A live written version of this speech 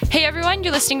Hey everyone,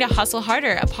 you're listening to Hustle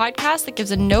Harder, a podcast that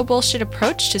gives a no bullshit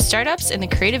approach to startups in the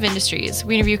creative industries.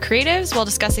 We interview creatives while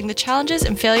discussing the challenges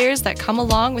and failures that come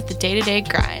along with the day-to-day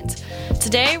grind.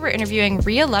 Today, we're interviewing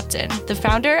Ria Lupton, the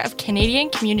founder of Canadian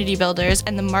Community Builders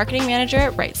and the marketing manager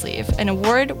at Rightsleeve, an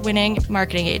award-winning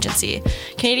marketing agency.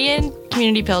 Canadian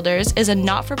Community Builders is a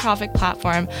not-for-profit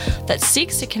platform that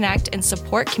seeks to connect and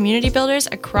support community builders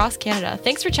across Canada.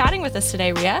 Thanks for chatting with us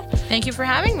today, Ria. Thank you for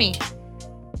having me.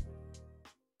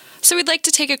 So we'd like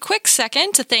to take a quick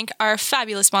second to thank our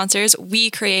fabulous sponsors,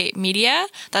 We Create Media.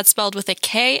 That's spelled with a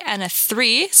K and a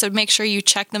 3, so make sure you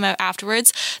check them out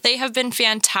afterwards. They have been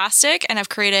fantastic and have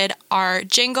created our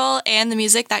jingle and the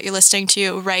music that you're listening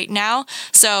to right now.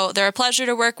 So they're a pleasure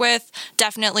to work with.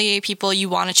 Definitely people you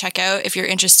want to check out if you're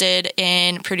interested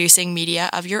in producing media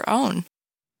of your own.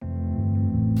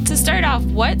 To start off,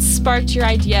 what sparked your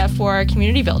idea for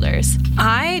Community Builders?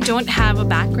 I don't have a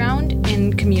background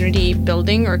in community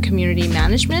building or community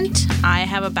management. I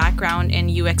have a background in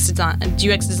UX design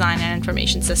and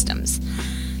information systems.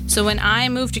 So when I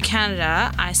moved to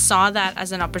Canada, I saw that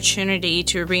as an opportunity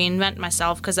to reinvent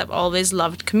myself because I've always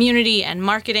loved community and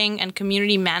marketing, and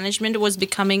community management was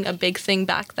becoming a big thing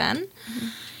back then. Mm-hmm.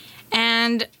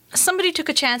 And somebody took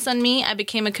a chance on me. I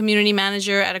became a community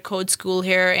manager at a code school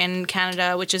here in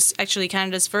Canada, which is actually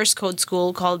Canada's first code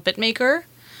school, called Bitmaker.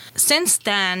 Since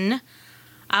then,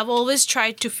 I've always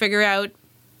tried to figure out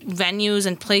venues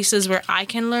and places where I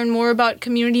can learn more about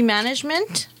community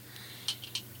management,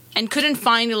 and couldn't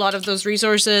find a lot of those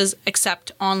resources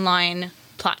except online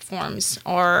platforms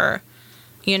or,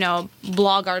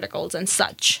 blog articles and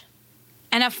such.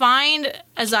 And I find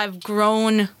as I've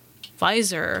grown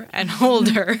wiser and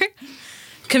older,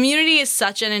 community is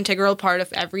such an integral part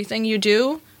of everything you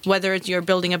do, whether it's you're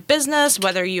building a business,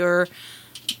 whether you're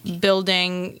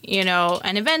building,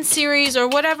 an event series or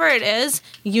whatever it is,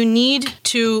 you need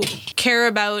to care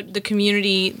about the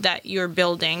community that you're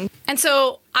building. And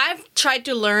so I've tried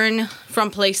to learn from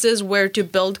places where to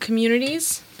build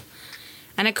communities.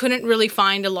 And I couldn't really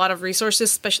find a lot of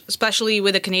resources, especially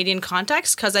with a Canadian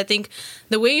context, because I think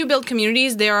the way you build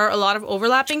communities, there are a lot of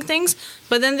overlapping things,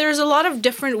 but then there's a lot of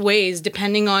different ways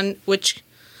depending on which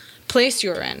place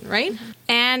you're in, right? Mm-hmm.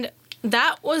 And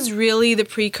that was really the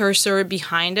precursor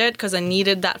behind it, because I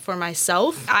needed that for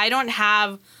myself. I don't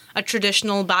have a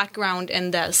traditional background in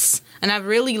this, and I've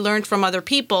really learned from other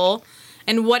people.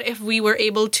 And what if we were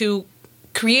able to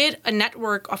create a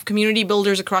network of community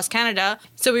builders across Canada?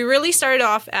 So we really started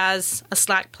off as a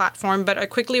Slack platform, but I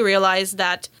quickly realized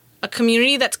that a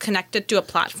community that's connected to a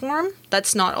platform,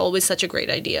 that's not always such a great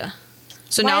idea.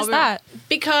 So Why is that?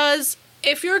 Because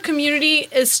if your community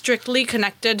is strictly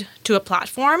connected to a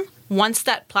platform, once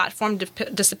that platform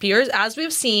disappears, as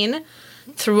we've seen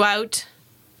throughout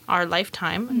our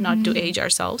lifetime, not to age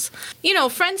ourselves,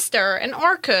 Friendster and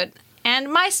Orkut and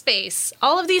MySpace,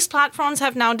 all of these platforms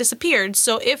have now disappeared.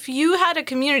 So if you had a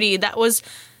community that was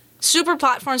super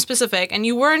platform specific and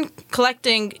you weren't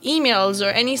collecting emails or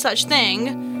any such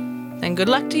thing, then good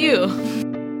luck to you.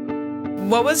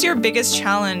 What was your biggest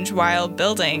challenge while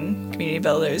building Community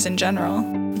Builders in general?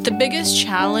 The biggest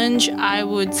challenge, I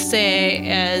would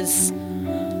say, is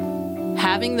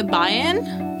having the buy-in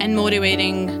and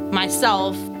motivating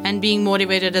myself and being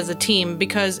motivated as a team,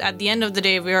 because at the end of the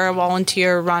day, we are a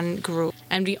volunteer-run group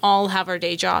and we all have our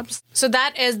day jobs. So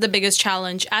that is the biggest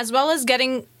challenge, as well as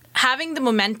having the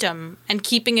momentum and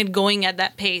keeping it going at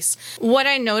that pace. What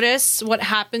I notice, what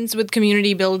happens with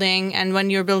community building, and when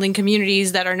you're building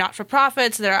communities that are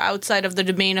not-for-profits, that are outside of the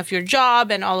domain of your job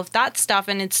and all of that stuff,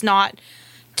 and it's not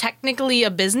technically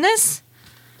a business.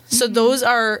 So those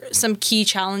are some key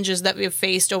challenges that we've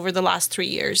faced over the last 3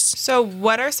 years. So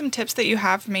what are some tips that you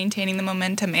have for maintaining the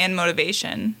momentum and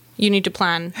motivation? You need to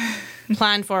plan.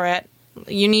 Plan for it.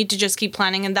 You need to just keep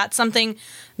planning. And that's something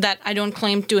that I don't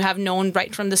claim to have known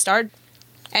right from the start.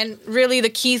 And really the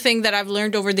key thing that I've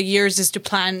learned over the years is to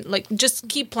plan, just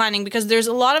keep planning, because there's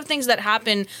a lot of things that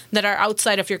happen that are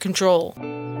outside of your control.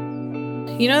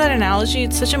 You know that analogy?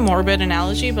 It's such a morbid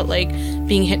analogy, but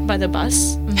being hit by the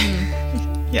bus. Mm-hmm.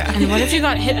 Yeah. And what if you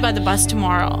got hit by the bus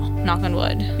tomorrow? Knock on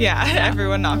wood. Yeah.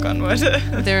 Everyone knock on wood.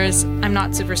 I'm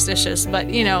not superstitious, but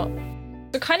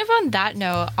So kind of on that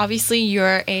note, obviously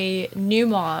you're a new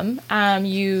mom.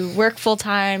 You work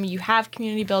full-time. You have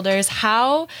community builders.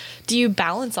 How do you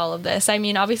balance all of this? I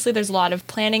mean, obviously there's a lot of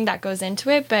planning that goes into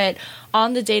it, but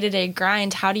on the day-to-day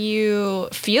grind, how do you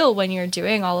feel when you're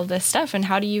doing all of this stuff, and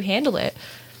how do you handle it?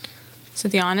 So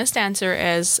the honest answer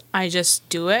is I just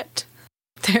do it.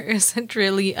 There isn't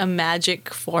really a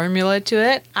magic formula to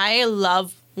it. I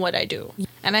love what I do.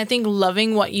 And I think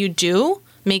loving what you do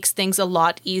makes things a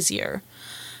lot easier.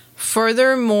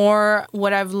 Furthermore,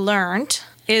 what I've learned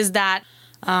is that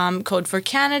Code for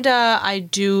Canada, I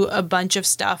do a bunch of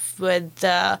stuff with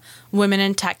the women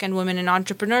in tech and women in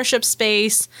entrepreneurship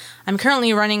space. I'm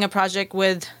currently running a project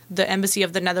with the Embassy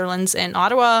of the Netherlands in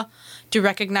Ottawa to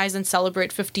recognize and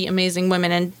celebrate 50 amazing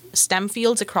women in STEM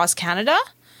fields across Canada.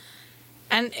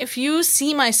 And if you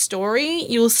see my story,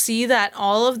 you'll see that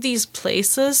all of these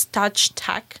places touch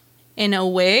tech in a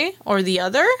way or the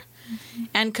other.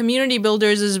 And Community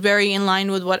Builders is very in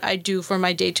line with what I do for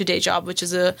my day-to-day job, which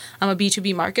is I'm a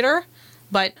B2B marketer,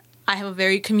 but I have a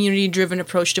very community-driven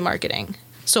approach to marketing.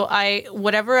 So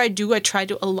whatever I do, I try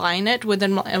to align it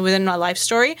within my life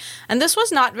story. And this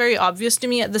was not very obvious to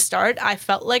me at the start. I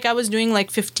felt like I was doing like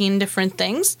 15 different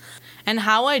things. And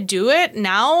how I do it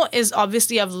now is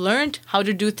obviously I've learned how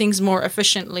to do things more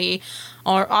efficiently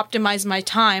or optimize my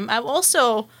time.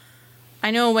 I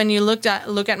know when you look at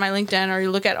my LinkedIn or you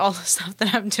look at all the stuff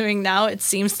that I'm doing now, it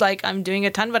seems like I'm doing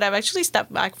a ton, but I've actually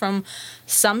stepped back from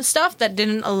some stuff that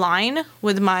didn't align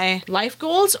with my life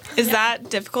goals. Is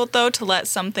that difficult, though, to let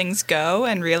some things go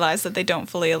and realize that they don't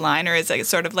fully align, or is it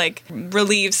sort of like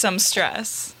relieve some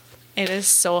stress? It is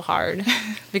so hard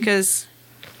because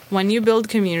when you build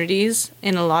communities,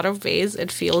 in a lot of ways,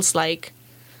 it feels like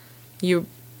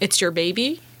it's your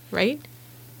baby, right?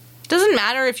 Doesn't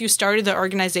matter if you started the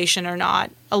organization or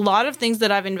not. A lot of things that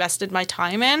I've invested my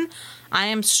time in, I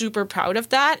am super proud of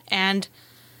that, and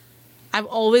I've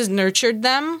always nurtured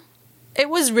them. It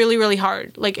was really, really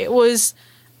hard. Like, it was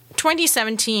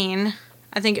 2017.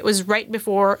 I think it was right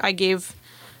before I gave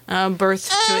birth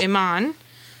to Iman.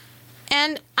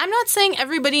 And I'm not saying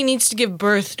everybody needs to give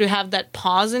birth to have that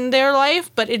pause in their life,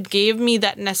 but it gave me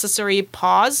that necessary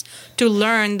pause to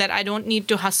learn that I don't need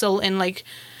to hustle in like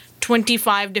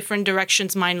 25 different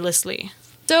directions mindlessly.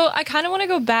 So I kind of want to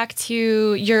go back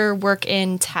to your work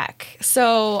in tech.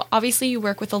 So obviously you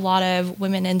work with a lot of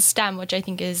women in STEM, which I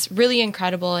think is really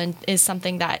incredible and is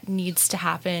something that needs to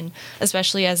happen,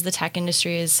 especially as the tech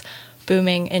industry is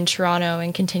booming in Toronto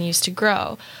and continues to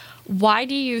grow. Why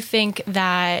do you think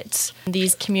that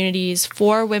these communities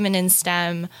for women in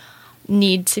STEM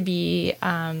need to be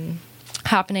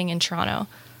happening in Toronto?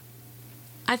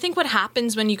 I think what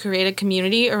happens when you create a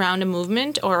community around a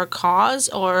movement or a cause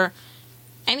or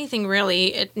anything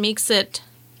really, it makes it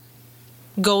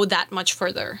go that much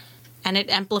further and it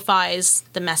amplifies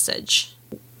the message.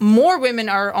 More women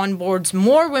are on boards,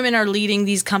 more women are leading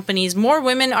these companies, more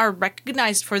women are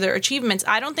recognized for their achievements.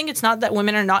 I don't think it's not that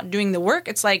women are not doing the work.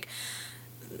 It's like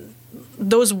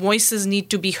those voices need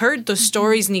to be heard, those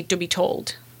stories need to be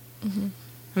told. Mm-hmm.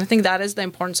 And I think that is the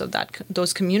importance of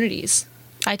those communities.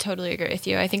 I totally agree with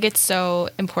you. I think it's so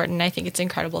important. I think it's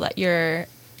incredible that you're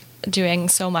doing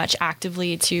so much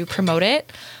actively to promote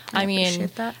it. I mean,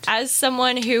 as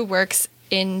someone who works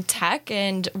in tech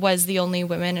and was the only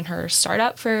woman in her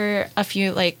startup for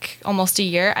almost a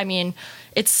year, I mean,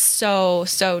 it's so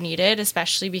needed,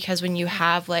 especially because when you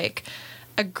have like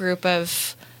a group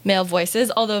of male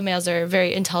voices, although males are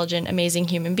very intelligent, amazing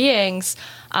human beings,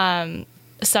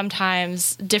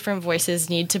 sometimes different voices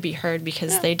need to be heard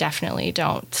because they definitely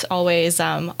don't always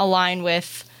align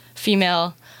with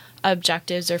female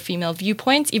objectives or female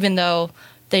viewpoints, even though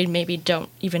they maybe don't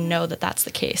even know that that's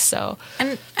the case. So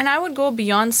and I would go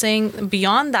beyond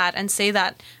that and say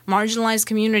that marginalized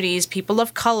communities, people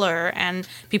of color, and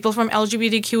people from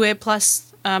LGBTQA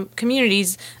plus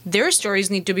communities, their stories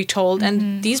need to be told,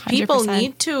 and these people 100%.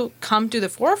 Need to come to the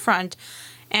forefront.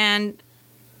 And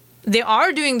they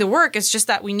are doing the work. It's just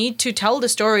that we need to tell the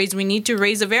stories. We need to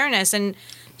raise awareness and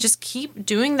just keep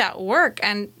doing that work.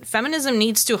 And feminism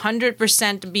needs to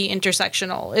 100% be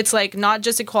intersectional. It's like not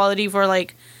just equality for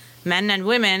like men and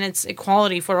women. It's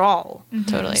equality for all. Mm-hmm.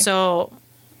 Totally. So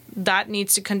that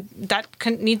needs to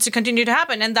needs to continue to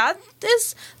happen. And that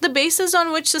is the basis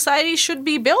on which society should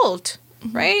be built.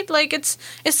 Mm-hmm. Right? Like it's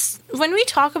when we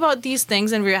talk about these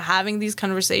things and we're having these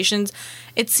conversations,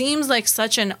 it seems like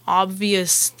such an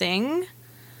obvious thing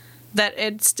that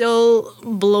it still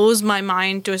blows my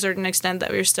mind to a certain extent that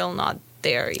we're still not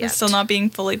there yet. It's still not being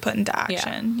fully put into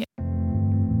action. Yeah.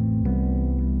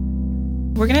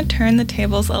 We're going to turn the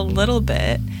tables a little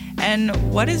bit.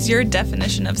 And what is your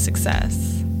definition of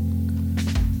success?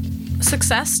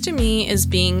 Success to me is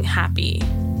being happy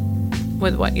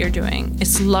with what you're doing.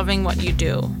 It's loving what you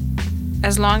do,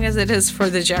 as long as it is for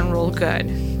the general good,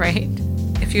 right?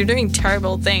 If you're doing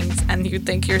terrible things and you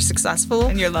think you're successful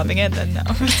and you're loving it, then no,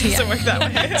 it doesn't work that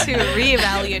way. To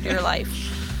reevaluate your life.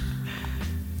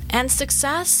 And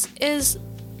success is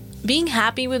being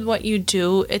happy with what you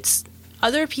do. It's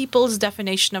other people's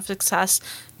definition of success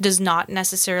does not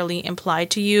necessarily imply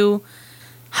to you.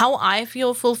 how I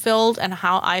feel fulfilled and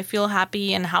how I feel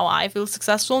happy and how I feel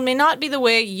successful may not be the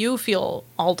way you feel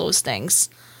all those things.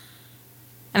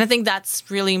 And I think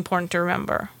that's really important to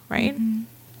remember, right? Mm-hmm.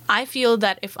 I feel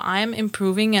that if I'm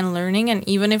improving and learning, and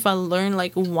even if I learn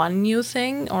like one new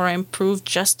thing or I improve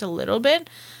just a little bit,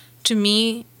 to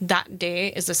me, that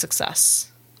day is a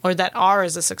success, or that hour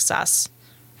is a success.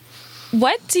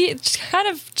 What do you, kind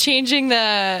of changing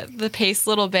the pace a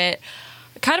little bit,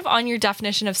 kind of on your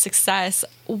definition of success,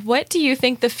 what do you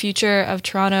think the future of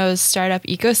Toronto's startup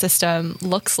ecosystem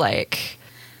looks like?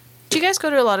 Do you guys go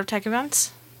to a lot of tech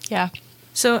events? Yeah.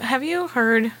 So have you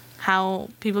heard how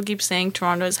people keep saying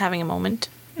Toronto is having a moment?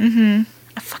 Mm-hmm.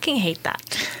 I fucking hate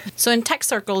that. So in tech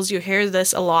circles, you hear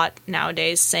this a lot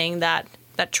nowadays, saying that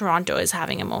Toronto is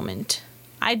having a moment.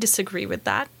 I disagree with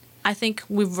that. I think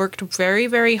we've worked very,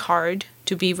 very hard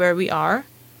to be where we are.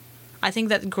 I think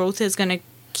that growth is going to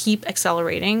keep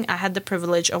accelerating. I had the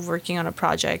privilege of working on a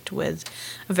project with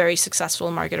a very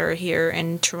successful marketer here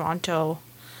in Toronto.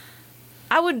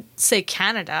 I would say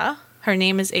Canada. Her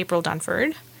name is April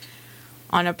Dunford,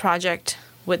 on a project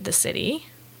with the city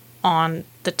on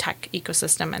the tech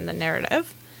ecosystem and the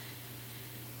narrative.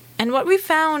 And what we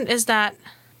found is that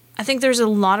I think there's a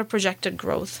lot of projected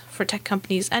growth for tech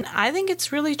companies. And I think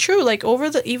it's really true. Like over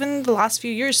even the last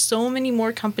few years, so many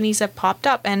more companies have popped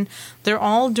up and they're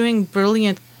all doing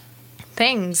brilliant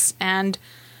things and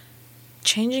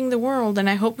changing the world. And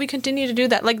I hope we continue to do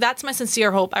that. Like, that's my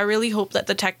sincere hope. I really hope that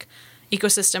the tech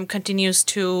ecosystem continues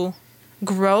to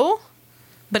grow.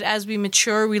 But as we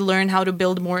mature, we learn how to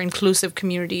build more inclusive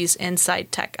communities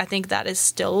inside tech. I think that is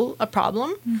still a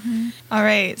problem. Mm-hmm. All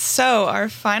right. So our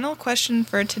final question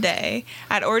for today.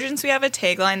 At Origins, we have a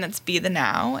tagline that's Be the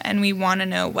Now, and we want to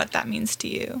know what that means to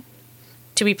you.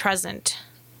 To be present,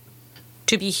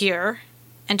 to be here,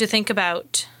 and to think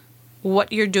about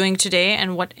what you're doing today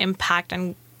and what impact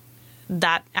and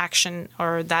that action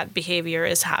or that behavior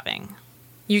is having.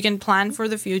 You can plan for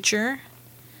the future.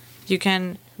 You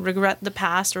can regret the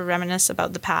past or reminisce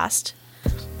about the past.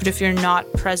 But if you're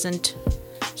not present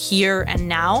here and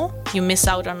now, you miss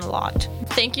out on a lot.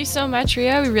 Thank you so much,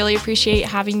 Ria. We really appreciate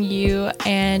having you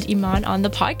and Iman on the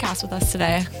podcast with us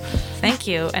today. Thank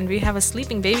you. And we have a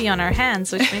sleeping baby on our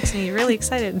hands, which makes me really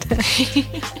excited.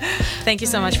 Thank you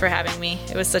so much for having me.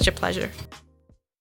 It was such a pleasure.